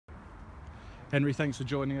Henry, thanks for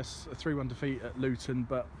joining us. A 3-1 defeat at Luton,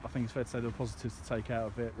 but I think it's fair to say there were positives to take out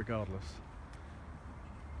of it regardless.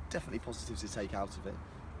 Definitely positives to take out of it.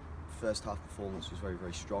 First half performance was very,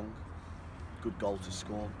 very strong. Good goal to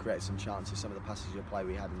score, created some chances. Some of the passages of play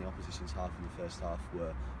we had in the opposition's half in the first half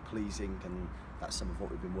were pleasing, and that's some of what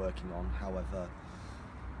we've been working on. However,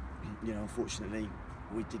 unfortunately,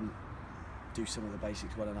 we didn't do some of the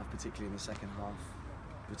basics well enough, particularly in the second half.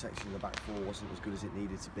 Protection of the back four wasn't as good as it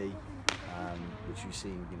needed to be, which you've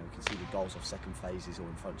seen. Conceded goals off second phases or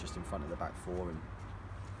just in front of the back four, and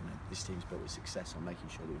this team's built its success on making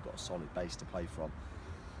sure that we've got a solid base to play from,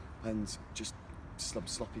 and just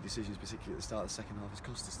sloppy decisions, particularly at the start of the second half, has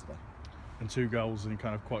cost us today. And 2 goals in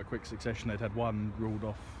kind of quite quick succession. They'd had one ruled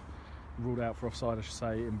out for offside, I should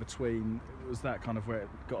say, in between. Was that kind of where it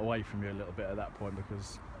got away from you a little bit at that point,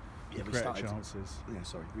 because you created chances?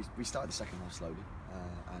 We started the second half slowly,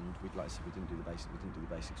 and like I said, we didn't do the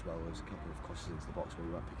basics well. There was a couple of crosses into the box where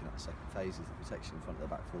we weren't picking up the second phases. The protection in front of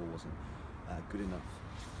the back four wasn't good enough.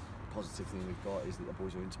 The positive thing we've got is that the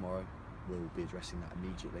boys are in tomorrow. We'll be addressing that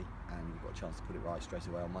immediately, and we've got a chance to put it right straight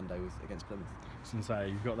away on Monday against Plymouth. So say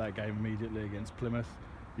you've got that game immediately against Plymouth.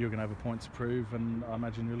 You're going to have a point to prove, and I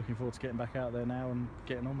imagine you're looking forward to getting back out there now and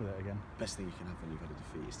getting on with it again. Best thing you can have when you've had a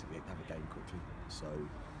defeat is to have a game quickly. So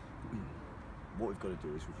what we've got to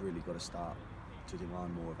do is we've really got to start to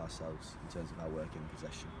demand more of ourselves in terms of our work in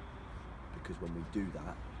possession, because when we do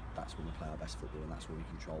that, that's when we play our best football, and that's when we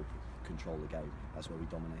control the game. That's where we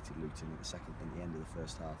dominated Luton at the end of the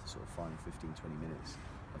first half, the sort of final 15-20 minutes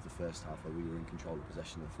of the first half, where we were in control of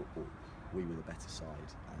possession of the football. We were the better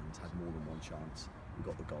side and had more than one chance. We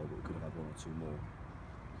got the goal, but we could have had 1 or 2 more.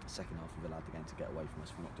 Second half, we've allowed the game to get away from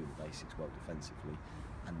us for not doing the basics well defensively,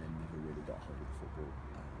 and then never really got hold of the football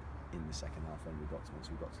in the second half once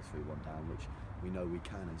we got to 3-1 down, which we know we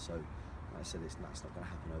can. And so, like I said, that's not going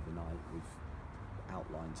to happen overnight. We've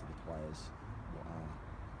outlined to the players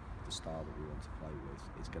the style that we want to play with.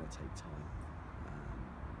 It's going to take time.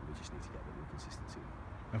 We just need to get a bit more consistency.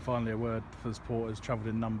 And finally, a word for the supporters. Travelled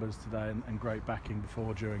in numbers today, and great backing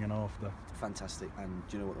before, during and after. Fantastic. And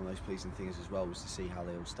do you know what the most pleasing thing is as well, was to see how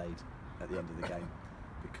they all stayed at the end of the game,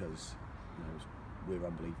 because we're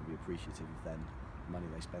unbelievably appreciative of them, the money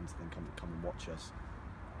they spend to then come and watch us.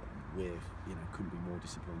 We couldn't be more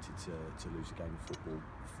disappointed to lose a game of football.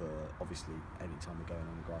 For obviously, any time we're going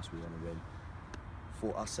on the grass, we want to win.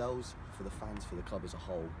 For ourselves, for the fans, for the club as a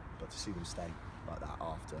whole, but to see them stay like that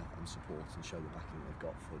after and support and show the backing that they've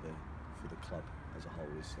got for the club as a whole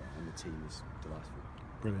and the team is delightful.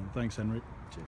 Brilliant. Thanks, Henry.